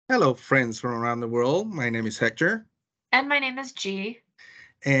Hello, friends from around the world. My name is Hector, And my name is G.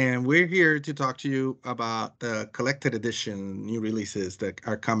 and we're here to talk to you about the collected edition new releases that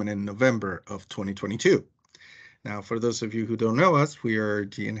are coming in November of 2022. Now, for those of you who don't know us, we are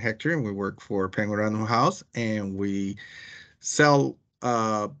G and Hector, and we work for Penguin Random House, and we sell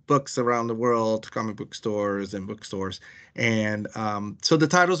books around the world, comic book stores and bookstores. And so the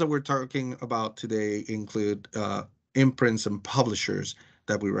titles that we're talking about today include imprints and publishers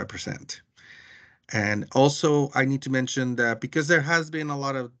that we represent. And also, I need to mention that because there has been a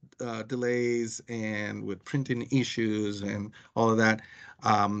lot of delays and with printing issues and all of that,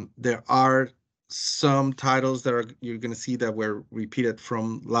 there are some titles that are you're going to see that were repeated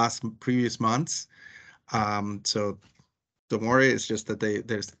from previous months. So don't worry, it's just that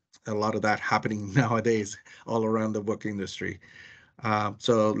there's a lot of that happening nowadays all around the book industry.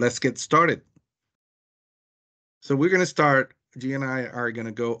 So let's get started. So we're going to start. G and I are going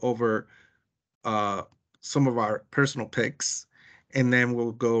to go over uh, some of our personal picks, and then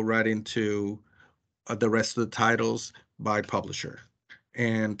we'll go right into the rest of the titles by publisher.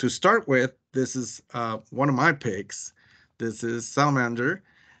 And to start with, this is one of my picks. This is Salamandre,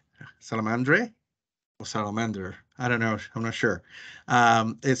 or Salamander. I don't know. I'm not sure.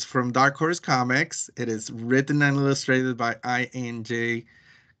 It's from Dark Horse Comics. It is written and illustrated by I.N.J.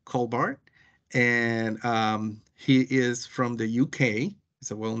 Colbart, and he is from the UK. He's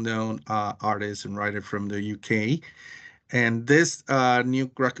a well-known artist and writer from the UK. And this new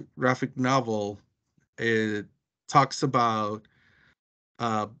graphic novel, it talks about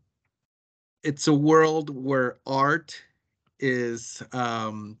uh, it's a world where art is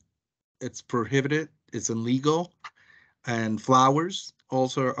it's prohibited, it's illegal, and flowers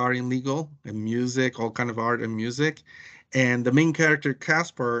also are illegal, and music, all kind of art and music. And the main character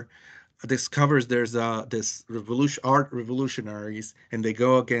Caspar discovers there's this art revolutionaries, and they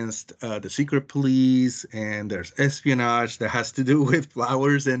go against the secret police, and there's espionage that has to do with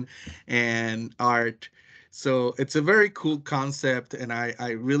flowers and art. So it's a very cool concept, and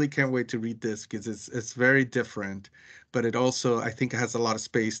I really can't wait to read this because it's very different, but it also I think has a lot of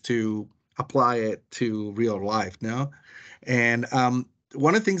space to apply it to real life now. And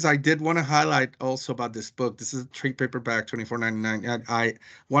one of the things I did want to highlight also about this book, this is a trade paperback, 24.99. And I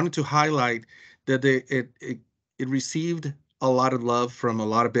wanted to highlight that it received a lot of love from a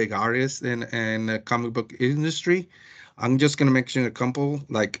lot of big artists in the comic book industry. I'm just going to mention a couple,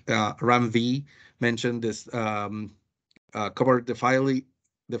 like Ram V mentioned this cover definitely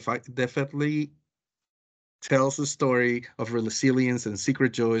tells the story of resilience and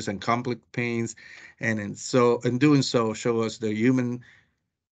secret joys and complex pains, and in doing so, show us the human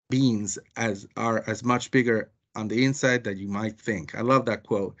beings are as much bigger on the inside that you might think. I love that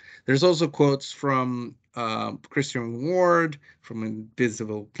quote. There's also quotes from Christian Ward from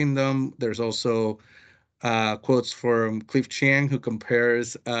Invisible Kingdom. There's also quotes from Cliff Chiang, who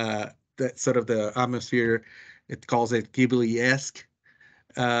compares that sort of the atmosphere. It calls it Ghibli-esque.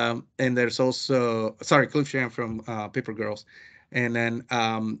 And there's also, sorry, Cliff Chiang from Paper Girls. And then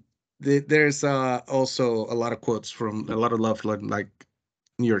there's also a lot of quotes from a lot of love, like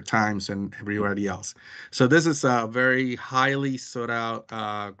New York Times and everybody else. So this is a very highly sought out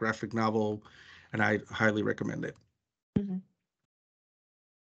graphic novel, and I highly recommend it. Mhm.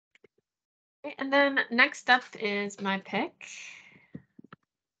 Okay, and then next up is my pick.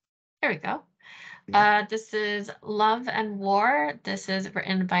 There we go. This is Love and War. This is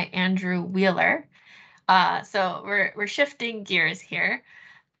written by Andrew Wheeler. So we're shifting gears here,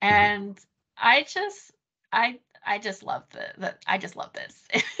 Mhm. and I just I just love I just love this.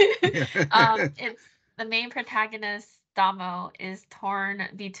 It's the main protagonist, Damo, is torn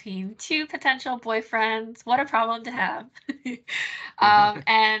between two potential boyfriends. What a problem to have.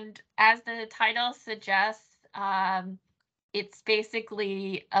 And as the title suggests, it's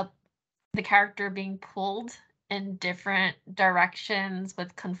basically the character being pulled in different directions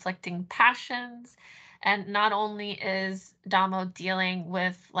with conflicting passions. And not only is Damo dealing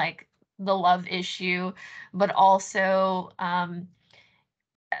with like the love issue, but also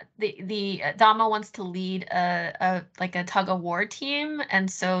the Dama wants to lead a like a tug of war team,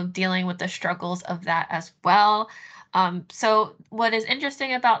 and so dealing with the struggles of that as well. So what is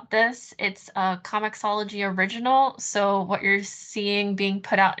interesting about this, it's a Comixology original. So what you're seeing being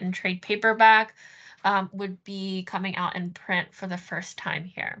put out in trade paperback would be coming out in print for the first time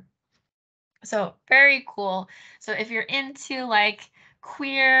here. So very cool. So if you're into like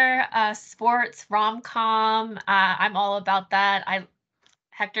queer sports rom-com, I'm all about that.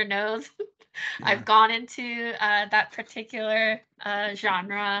 Hector knows Yeah. I've gone into that particular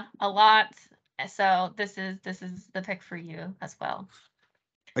genre a lot. So this is the pick for you as well.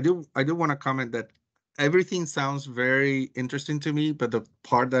 I do want to comment that everything sounds very interesting to me, but the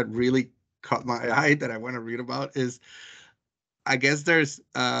part that really caught my eye that I want to read about is, I guess there's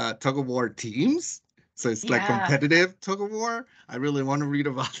tug of war teams. So it's like Yeah. competitive tug of war. I really want to read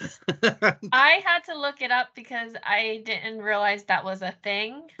about that. I had to look it up because I didn't realize that was a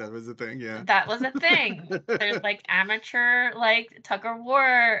thing. That was the thing, yeah. That was a thing. There's, like, amateur, like, tug of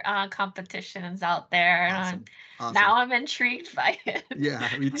war, competitions out there, and Awesome. now Awesome. I'm intrigued by it. Yeah,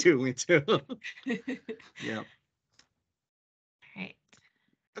 me too. Me too. Yeah. Right.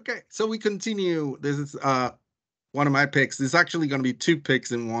 Okay, so we continue. This is one of my picks. This is actually going to be two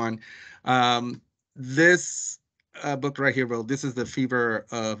picks in one. This book right here, well, this is The Fever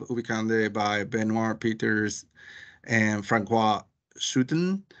of Ubicande by Benoit Peters and Francois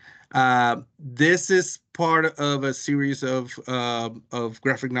Schouten. This is part of a series of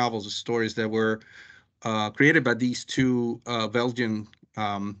graphic novels, stories that were created by these two Belgian,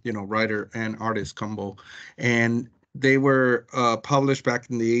 writer and artist combo, and they were published back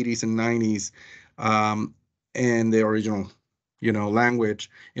in the 80s and 90s, um, in the original, language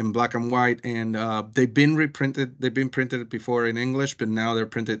in black and white, and they've been reprinted. They've been printed before in English, but now they're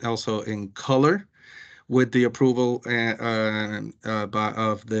printed also in color with the approval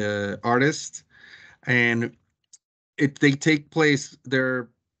of the artist, and they take place. They're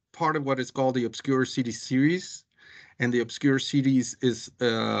part of what is called the Obscure City series, and the Obscure Cities is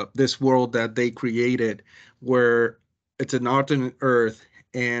this world that they created, where it's an alternate Earth,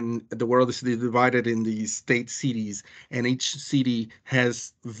 and the world is divided in these state cities, and each city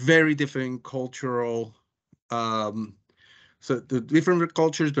has very different cultural. Um, so the different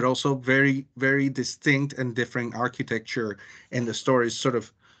cultures, but also very, very distinct and different architecture, and the stories sort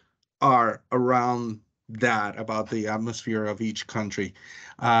of are around that, about the atmosphere of each country.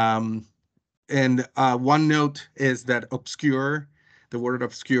 Um, and one note is that obscure, the word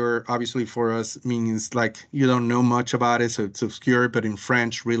obscure, obviously for us means like you don't know much about it, so it's obscure, but in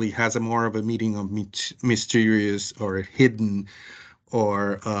French really has a more of a meaning of mysterious or hidden,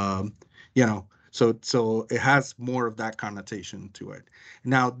 or so it has more of that connotation to it.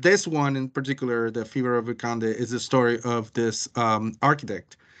 Now this one in particular, The Fever of Vikande, is the story of this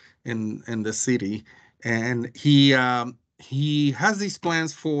architect in the city, and he has these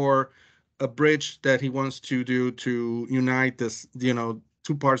plans for a bridge that he wants to do to unite this,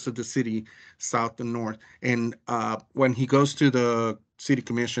 two parts of the city, south and north. And when he goes to the city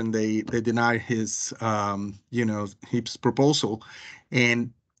commission, they deny his proposal,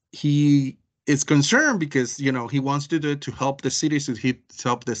 and he is concerned because he wants to do it to help the city, to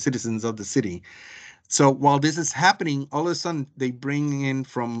help the citizens of the city. So while this is happening, all of a sudden they bring in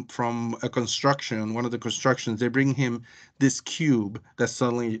from a construction, one of the constructions, they bring him this cube that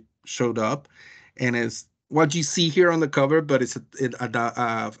suddenly showed up, and it's what you see here on the cover. But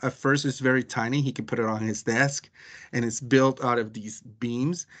at first it's very tiny. He can put it on his desk, and it's built out of these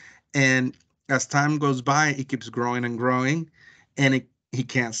beams. And as time goes by, it keeps growing and growing, and he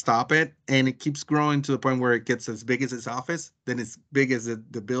can't stop it, and it keeps growing to the point where it gets as big as his office, then as big as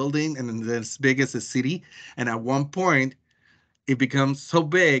the building, and then as big as the city. And at one point it becomes so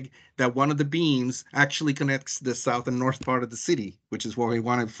big that one of the beams actually connects the south and north part of the city, which is what we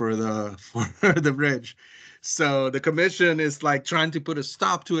wanted for the for the bridge. So the commission is like trying to put a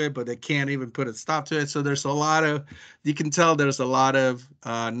stop to it, but they can't even put a stop to it. So there's a lot of, you can tell there's a lot of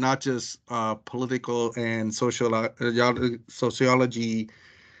not just political and sociology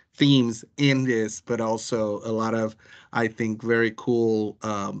themes in this, but also a lot of, I think, very cool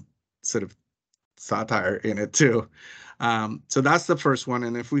sort of satire in it too. So that's the first one.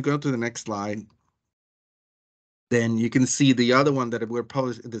 And if we go to the next slide, then you can see the other one that we're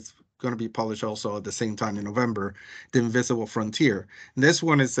published, that's going to be published also at the same time in November, The Invisible Frontier. And this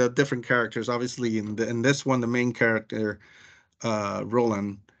one is different characters. Obviously, in this one, the main character,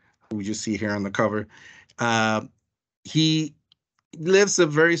 Roland, who you see here on the cover, uh, he lives a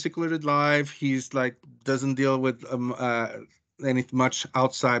very secluded life. He's like doesn't deal with anything much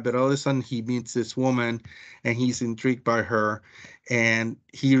outside, but all of a sudden he meets this woman, and he's intrigued by her, and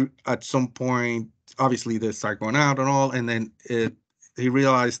he at some point, obviously they start going out and all, and then he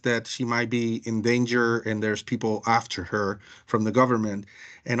realized that she might be in danger, and there's people after her from the government.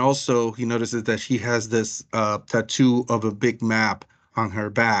 And also he notices that she has this tattoo of a big map on her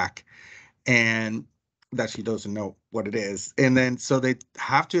back, and that she doesn't know what it is. And then so they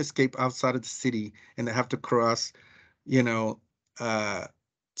have to escape outside of the city, and they have to cross, you know, uh,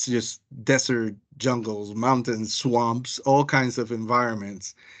 just desert, jungles, mountains, swamps, all kinds of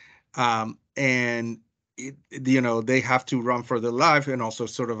environments. And they have to run for their life, and also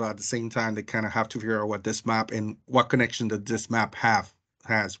sort of at the same time they kind of have to figure out what this map and what connection does this map have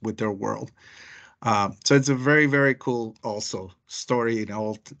has with their world. So it's a very, very cool also story. It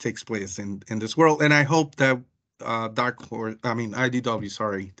all takes place in this world. And I hope that Dark Horse, I mean, IDW,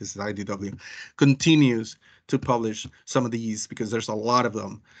 sorry, this is IDW, continues to publish some of these because there's a lot of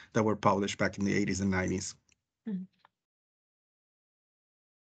them that were published back in the 80s and 90s. Mhm.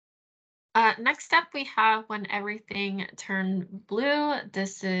 Next up, we have When Everything Turned Blue.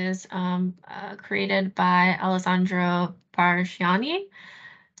 This is created by Alessandro Bargiani.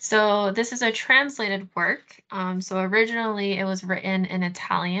 So this is a translated work. So originally it was written in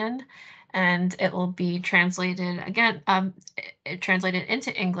Italian, and it will be translated again, it translated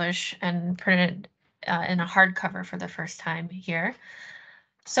into English and printed in a hardcover for the first time here.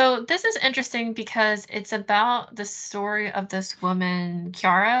 So this is interesting because it's about the story of this woman,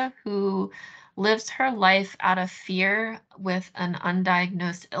 Chiara, who lives her life out of fear with an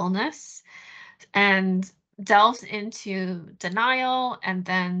undiagnosed illness and delves into denial and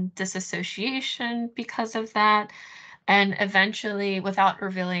then disassociation because of that. And eventually, without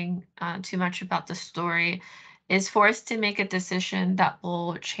revealing too much about the story, is forced to make a decision that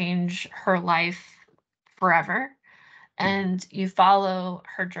will change her life forever. And you follow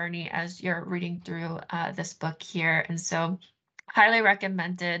her journey as you're reading through this book here. And so, highly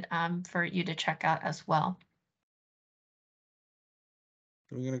recommended for you to check out as well.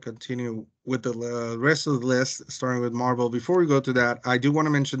 We're going to continue with the rest of the list, starting with Marvel. Before we go to that, I do want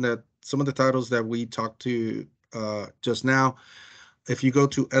to mention that some of the titles that we talked to just now, if you go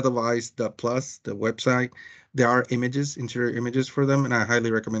to Edelweiss Plus, the website, there are images, interior images for them, and I highly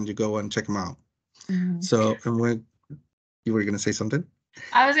recommend you go and check them out. Mhm. So, and when you were going to say something?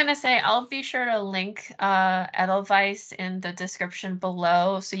 I was gonna say I'll be sure to link Edelweiss in the description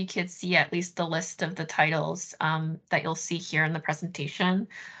below so you could see at least the list of the titles that you'll see here in the presentation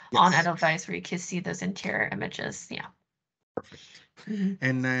on Yes. Edelweiss, where you can see those interior images. Yeah. Perfect. Mhm.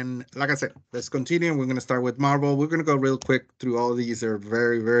 And then, like I said, let's continue. We're going to start with Marvel. We're going to go real quick through all of these. They're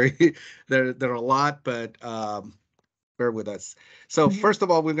very, very, they're a lot, but bear with us. So Mhm. first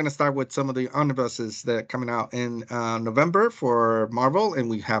of all, we're going to start with some of the omnibuses that are coming out in November for Marvel, and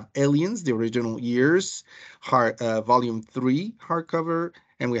we have Aliens, the original years, volume 3 hardcover,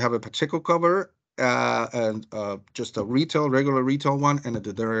 and we have a Pacheco cover, and just a regular retail one, and a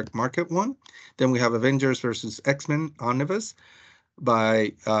direct market one. Then we have Avengers versus X-Men omnibus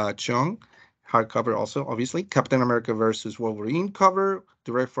by Chung, hardcover also, obviously. Captain America versus Wolverine cover,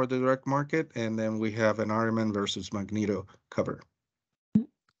 direct for the direct market, and then we have an Iron Man versus Magneto cover.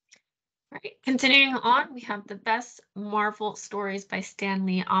 Right. Continuing on, we have the best Marvel stories by Stan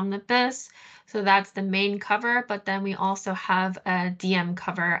Lee omnibus. So that's the main cover, but then we also have a DM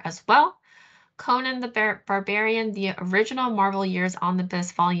cover as well. Conan the Barbarian, the original Marvel Years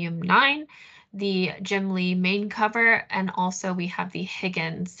Omnibus Volume 9, the Jim Lee main cover, and also we have the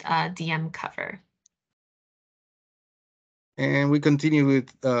Higgins DM cover. And we continue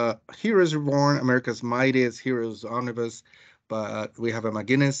with Heroes Reborn, America's Mightiest Heroes Omnibus. But we have a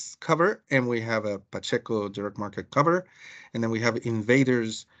McGuinness cover, and we have a Pacheco direct market cover. And then we have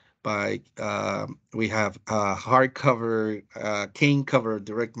Invaders by, we have a hardcover, Kane cover,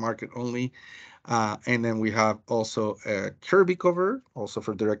 direct market only. And then we have also a Kirby cover, also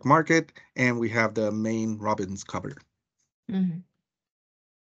for direct market. And we have the main Robbins cover. Mhm.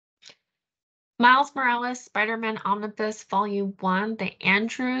 Miles Morales, Spider-Man Omnibus Volume 1, the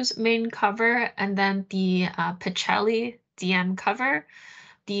Andrews main cover, and then the Pacelli DM cover.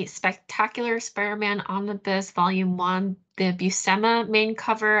 The Spectacular Spider-Man Omnibus Volume 1, the Buscema main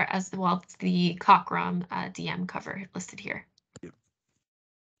cover, as well as the Cockrum DM cover listed here.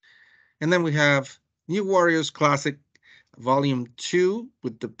 And then we have New Warriors Classic Volume 2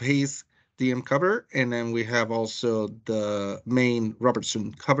 with the Pace DM cover. And then we have also the main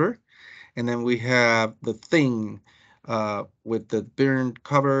Robertson cover. And then we have The Thing with the Byrne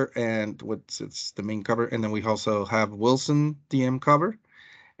cover and it's the main cover. And then we also have Wilson DM cover.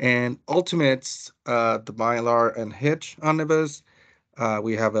 And Ultimates, the Mylar and Hitch omnibus.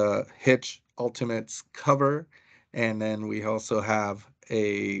 We have a Hitch Ultimates cover. And then we also have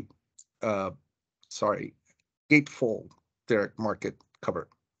a uh, gatefold direct market cover.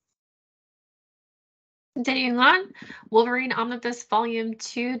 Continuing on, Wolverine Omnibus Volume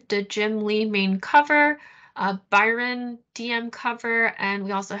 2, the Jim Lee main cover, Byron DM cover, and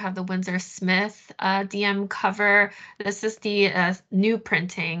we also have the Windsor Smith DM cover. This is the new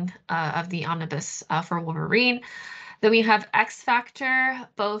printing of the omnibus for Wolverine. Then we have X Factor,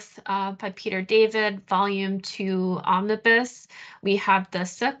 both by Peter David, Volume 2 Omnibus. We have the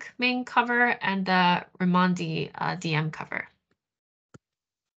Sook main cover and the Raimondi DM cover.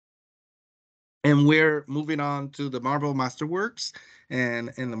 And we're moving on to the Marvel Masterworks.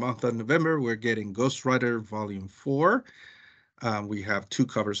 And in the month of November, we're getting Ghost Rider Volume 4. We have 2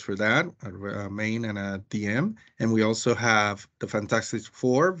 covers for that, a main and a DM. And we also have the Fantastic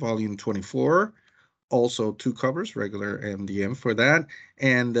Four, Volume 24, also 2 covers, regular and DM for that.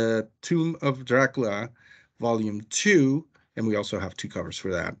 And the Tomb of Dracula, Volume 2, and we also have 2 covers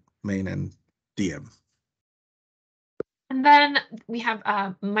for that, main and DM. And then we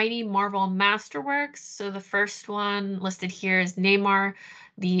have Mighty Marvel Masterworks. So the first one listed here is Namor,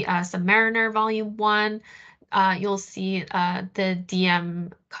 the Submariner Volume 1. You'll see the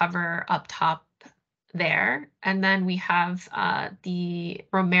DM cover up top there. And then we have the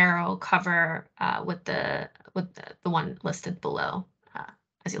Romero cover with the one listed below,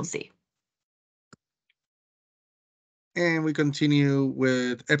 as you'll see. And we continue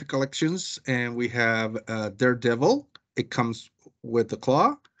with Epic Collections, and we have Daredevil. It comes with the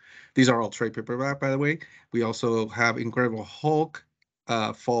claw. These are all trade paperback, by the way. We also have Incredible Hulk,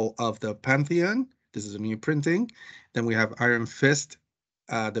 Fall of the Pantheon. This is a new printing. Then we have Iron Fist,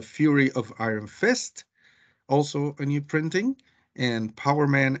 The Fury of Iron Fist, also a new printing, and Power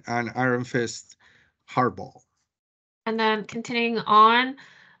Man and Iron Fist Hardball. And then continuing on,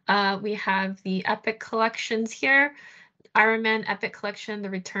 we have the Epic Collections here. Iron Man Epic Collection, The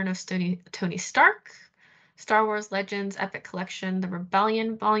Return of Tony Stark. Star Wars Legends Epic Collection, The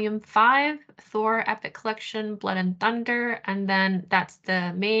Rebellion Volume 5. Thor Epic Collection, Blood and Thunder. And then that's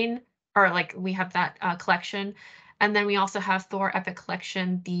the main, or like we have that collection. And then we also have Thor Epic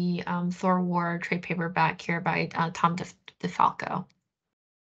Collection, the Thor War trade paperback here by Tom DeFalco.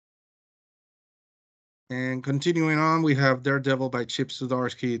 And continuing on, we have Daredevil by Chip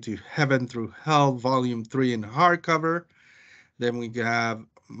Zdarsky, To Heaven Through Hell, Volume 3 in hardcover. Then we have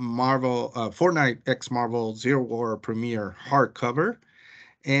Marvel, Fortnite X Marvel Zero War Premiere hardcover.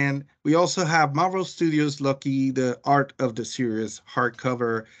 And we also have Marvel Studios Lucky, The Art of the Series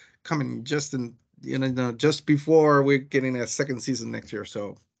hardcover coming just in, just before we're getting a second season next year.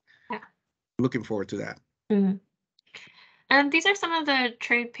 So yeah, looking forward to that. Mm-hmm. And these are some of the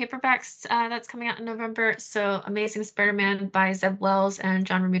trade paperbacks that's coming out in November. So Amazing Spider-Man by Zeb Wells and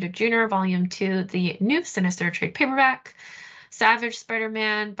John Romita Jr., Volume 2, the new Sinister trade paperback. Savage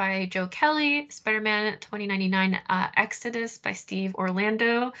Spider-Man by Joe Kelly, Spider-Man 2099 Exodus by Steve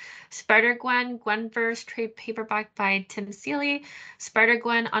Orlando, Spider-Gwen, Gwenverse trade paperback by Tim Seeley,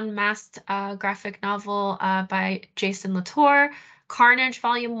 Spider-Gwen Unmasked graphic novel by Jason Latour, Carnage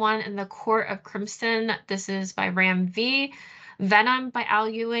Volume 1 in the Court of Crimson, this is by Ram V, Venom by Al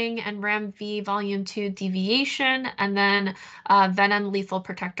Ewing and Ram V Volume 2 Deviation, and then Venom Lethal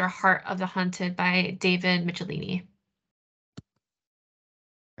Protector Heart of the Hunted by David Michelini.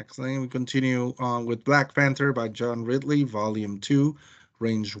 Excellent. We continue on with Black Panther by John Ridley, Volume 2,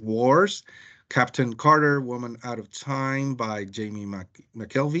 Range Wars. Captain Carter, Woman Out of Time by Jamie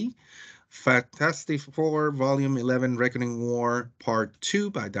McKelvey. Fantastic Four, Volume 11, Reckoning War, Part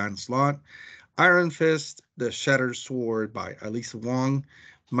 2 by Dan Slott. Iron Fist, The Shattered Sword by Elisa Wong.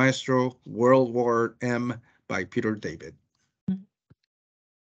 Maestro, World War M by Peter David.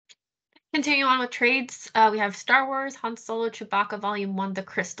 Continuing on with trades, we have Star Wars, Han Solo, Chewbacca, Volume 1, The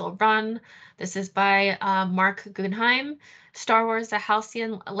Crystal Run. This is by Mark Guggenheim. Star Wars, The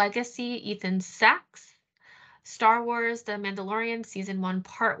Halcyon Legacy, Ethan Sachs. Star Wars, The Mandalorian, Season 1,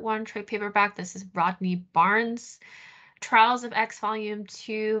 Part 1, trade paperback. This is Rodney Barnes. Trials of X, Volume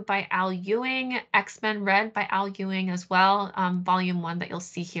 2 by Al Ewing. X-Men Red by Al Ewing as well. Volume 1 that you'll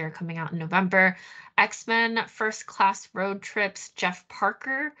see here coming out in November. X-Men First Class Road Trips, Jeff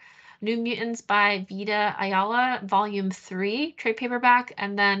Parker. New Mutants by Vida Ayala, Volume 3, trade paperback,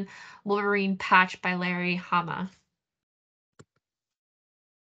 and then Wolverine Patch by Larry Hama.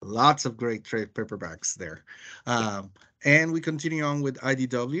 Lots of great trade paperbacks there. And we continue on with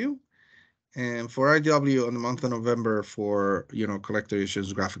IDW. And for IDW on the month of November for, collector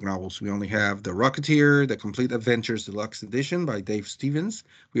issues, graphic novels, we only have The Rocketeer, The Complete Adventures Deluxe Edition by Dave Stevens.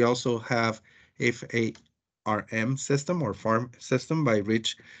 We also have FARM System or Farm System by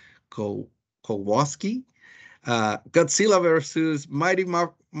Rich Kowalski. Godzilla versus Mighty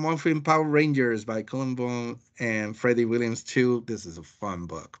Morphin Power Rangers by Cullen Bunn and Freddie Williams 2. This is a fun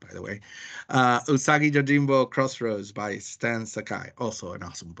book, by the way. Usagi Yojimbo Crossroads by Stan Sakai. Also an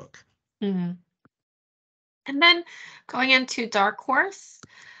awesome book. Mm-hmm. And then going into Dark Horse,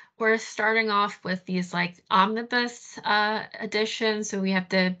 we're starting off with these like omnibus editions. So we have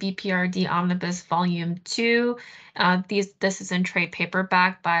the BPRD Omnibus Volume 2. This is in trade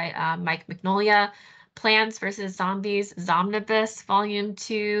paperback by Mike Magnolia. Plants vs. Zombies Zomnibus Volume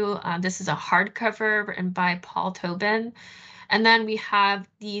 2. This is a hardcover written by Paul Tobin. And then we have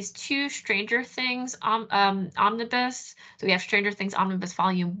these two Stranger Things omnibus. So we have Stranger Things Omnibus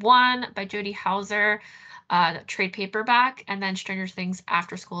Volume 1 by Jody Hauser, trade paperback, and then Stranger Things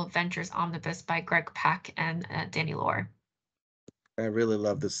After School Adventures Omnibus by Greg Pak and Danny Lore. I really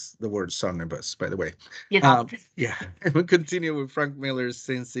love the word omnibus, by the way. Yeah. Yeah. And we continue with Frank Miller's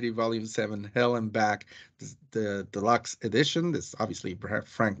Sin City Volume 7, Hell and Back, the deluxe edition. This is obviously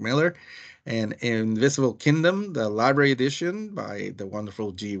Frank Miller. And Invisible Kingdom, the library edition by the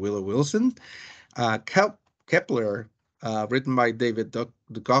wonderful G. Willow Wilson. Kepler, written by David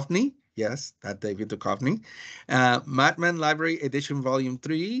Duchovny. Yes, that David Duchovny. Madman Library Edition Volume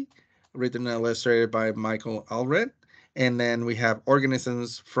 3, written and illustrated by Michael Allred. And then we have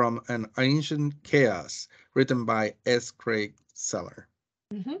Organisms from an Ancient Chaos, written by S. Craig Seller.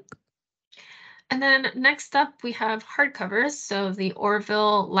 Mm-hmm. And then next up, we have hardcovers. So the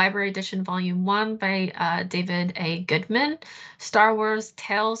Orville Library Edition Volume 1 by David A. Goodman, Star Wars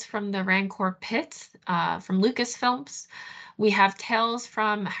Tales from the Rancor Pit from Lucasfilms. We have Tales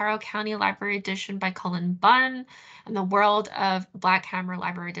from Harrow County Library Edition by Cullen Bunn, and The World of Black Hammer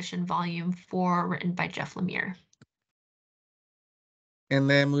Library Edition Volume 4, written by Jeff Lemire. And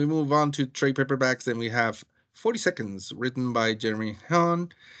then we move on to trade paperbacks, and we have 40 Seconds, written by Jeremy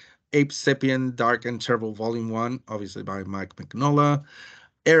Hahn, Ape Sapien Dark and Terrible Volume 1, obviously by Mike Mignola,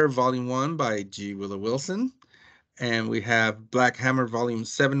 Air Volume 1 by G. Willow Wilson, and we have Black Hammer Volume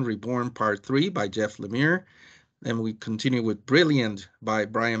 7 Reborn Part 3 by Jeff Lemire. Then we continue with Brilliant by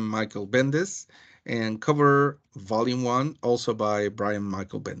Brian Michael Bendis, and Cover Volume 1 also by Brian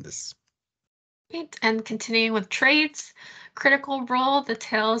Michael Bendis. Right. And continuing with trades, Critical Role, The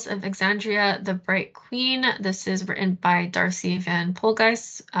Tales of Exandria, the Bright Queen. This is written by Darcy Van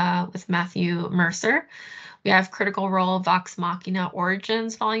Polgeis with Matthew Mercer. We have Critical Role, Vox Machina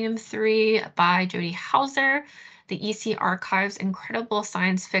Origins, Volume 3 by Jody Hauser. The EC Archives, Incredible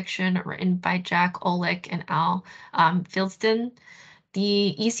Science Fiction, written by Jack Olick and Al Fieldston.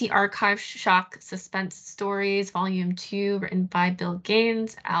 The EC Archive Shock Suspense Stories, Volume 2, written by Bill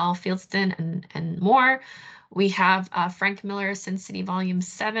Gaines, Al Fieldston, and more. We have Frank Miller, Sin City, Volume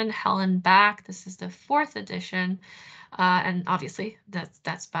 7, Hell and Back. This is the 4th edition. And obviously,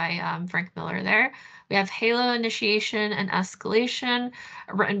 that's by Frank Miller there. We have Halo Initiation and Escalation,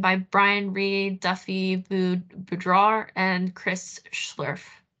 written by Brian Reed, Duffy Boudreau, and Chris Schlurf.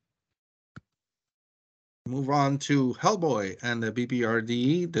 Move on to Hellboy and the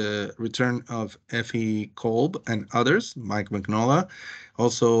BPRD, The Return of Effie Kolb and Others, Mike Mignola.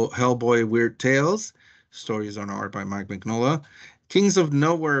 Also, Hellboy Weird Tales, stories on art by Mike Mignola. Kings of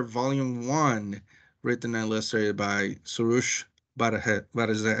Nowhere, Volume 1, written and illustrated by Surush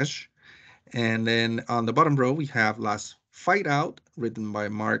Barazesh. And then on the bottom row, we have Last Fight Out, written by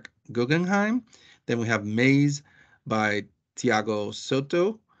Mark Guggenheim. Then we have Maze by Tiago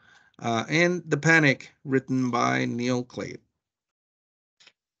Soto. And The Panic, written by Neil Clay.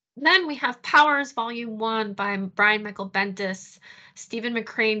 Then we have Powers, Volume 1 by Brian Michael Bendis, Stephen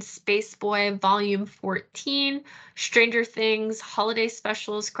McCrane's Space Boy, Volume 14, Stranger Things, Holiday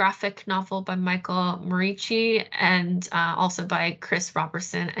Specials graphic novel by Michael Morici, and also by Chris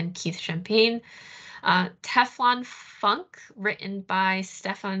Robertson and Keith Champagne. Teflon Funk, written by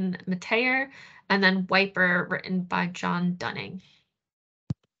Stefan Mateer, and then Wiper, written by John Dunning.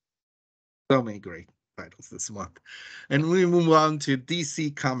 So many great titles this month. And we move on to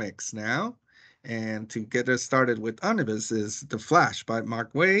DC Comics now. And to get us started with Omnibus is The Flash by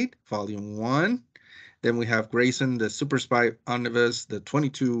Mark Waid, Volume 1. Then we have Grayson, the Super Spy Omnibus, the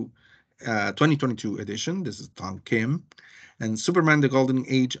 2022 edition. This is Tom Kim. And Superman, the Golden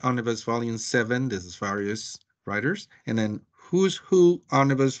Age Omnibus, Volume 7. This is various writers. And then Who's Who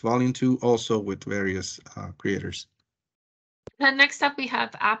Omnibus, Volume 2, also with various creators. And next up, we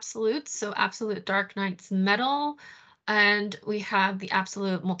have Absolute, so Absolute Dark Knight's Metal, and we have the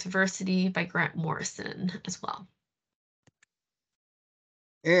Absolute Multiversity by Grant Morrison as well.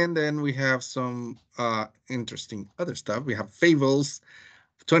 And then we have some interesting other stuff. We have Fables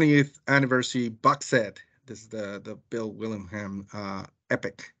 20th Anniversary Box Set. This is the Bill Willingham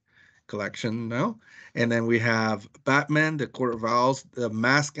epic collection now. And then we have Batman, the Court of Owls, the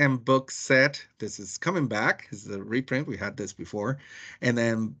Mask and Book set. This is coming back. This is a reprint. We had this before. And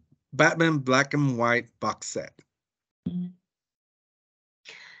then Batman Black and White box set. And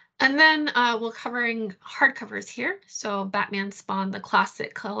then we're covering hardcovers here. So Batman Spawn, the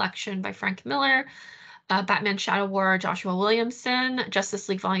Classic Collection by Frank Miller, Batman Shadow War, Joshua Williamson, Justice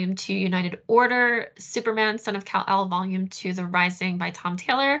League Volume 2, United Order, Superman, Son of Kal-El, Volume 2, The Rising by Tom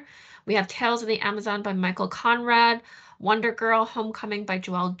Taylor. We have Tales of the Amazon by Michael Conrad, Wonder Girl, Homecoming by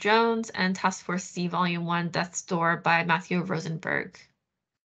Joelle Jones, and Task Force C, Volume 1, Death's Door by Matthew Rosenberg.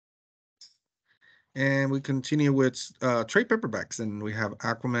 And we continue with trade paperbacks, and we have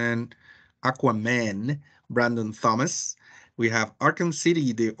Aquaman, Brandon Thomas. We have Arkham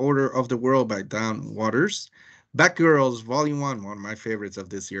City, The Order of the World by Dawn Waters. Batgirls, Volume 1, one of my favorites of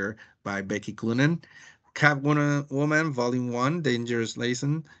this year, by Becky Cloonan. Catwoman, Volume 1, Dangerous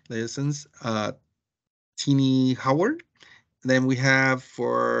Lessons, Teeny Howard. Then we have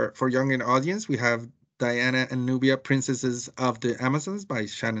for younger audience, we have Diana and Nubia, Princesses of the Amazons by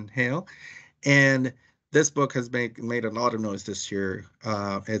Shannon Hale. And this book has made a lot of noise this year.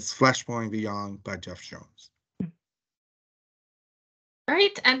 It's Flashpoint Beyond by Jeff Jones. All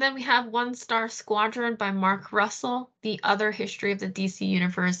right, and then we have One Star Squadron by Mark Russell, The Other History of the DC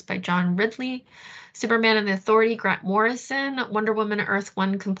Universe by John Ridley, Superman and the Authority, Grant Morrison, Wonder Woman Earth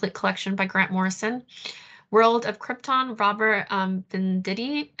 1 Complete Collection by Grant Morrison, World of Krypton, Robert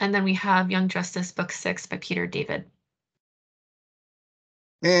Venditti, and then we have Young Justice Book 6 by Peter David.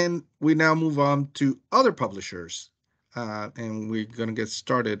 And we now move on to other publishers. And we're going to get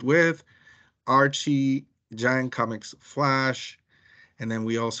started with Archie, Giant Comics Flash. And then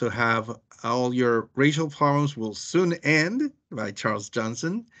we also have All Your Racial Problems Will Soon End by Charles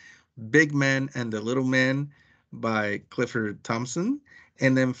Johnson, Big Man and the Little Man by Clifford Thompson.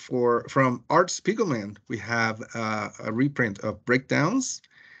 And then from Art Spiegelman, we have a reprint of Breakdowns.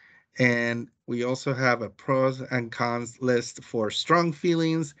 And we also have a pros and cons list for Strong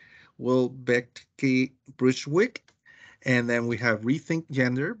Feelings, Will Becky Brushwick. And then we have Rethink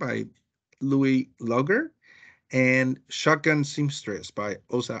Gender by Louis Lugger and Shotgun Seamstress by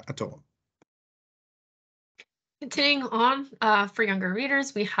Osa Atoll. Continuing on, for younger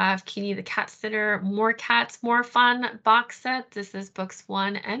readers, we have Kitty the Cat Sitter, More Cats, More Fun box set. This is books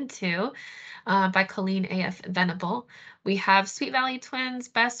 1 and 2 by Colleen A.F. Venable. We have Sweet Valley Twins,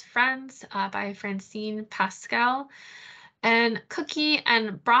 Best Friends by Francine Pascal. And Cookie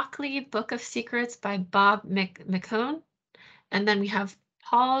and Broccoli, Book of Secrets by Bob McCone. And then we have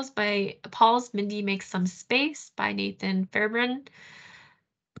Paul's Mindy Makes Some Space by Nathan Fairbairn.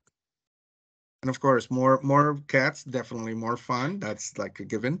 And of course, more cats, definitely more fun. That's like a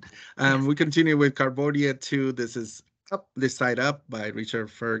given. Yes. We continue with Carbodia 2. This is Up This Side Up by Richard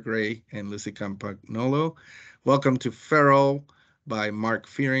Fairgray and Lucy Campagnolo. Welcome to Feral by Mark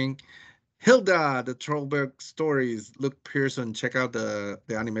Fearing. Hilda, the Trollberg Stories. Luke Pearson. Check out the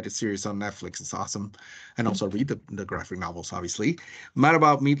animated series on Netflix. It's awesome. And also read the graphic novels, obviously. Mad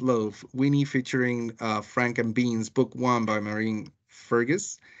About Meatloaf. Winnie featuring Frank and Beans. Book 1 by Maureen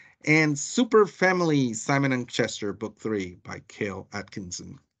Fergus. And Super Family, Simon and Chester, Book 3 by Cale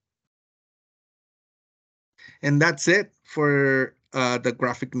Atkinson. And that's it for the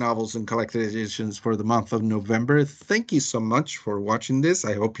graphic novels and collected editions for the month of November. Thank you so much for watching this.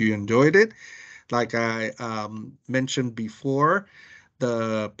 I hope you enjoyed it. Like I mentioned before,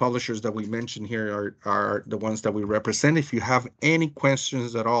 the publishers that we mentioned here are the ones that we represent. If you have any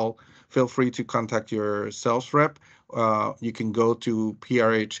questions at all, feel free to contact your sales rep. You can go to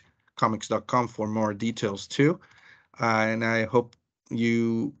prhcomics.com for more details too. And I hope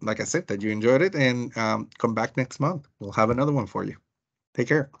you, like I said, that you enjoyed it and come back next month. We'll have another one for you. Take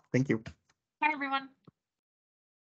care. Thank you.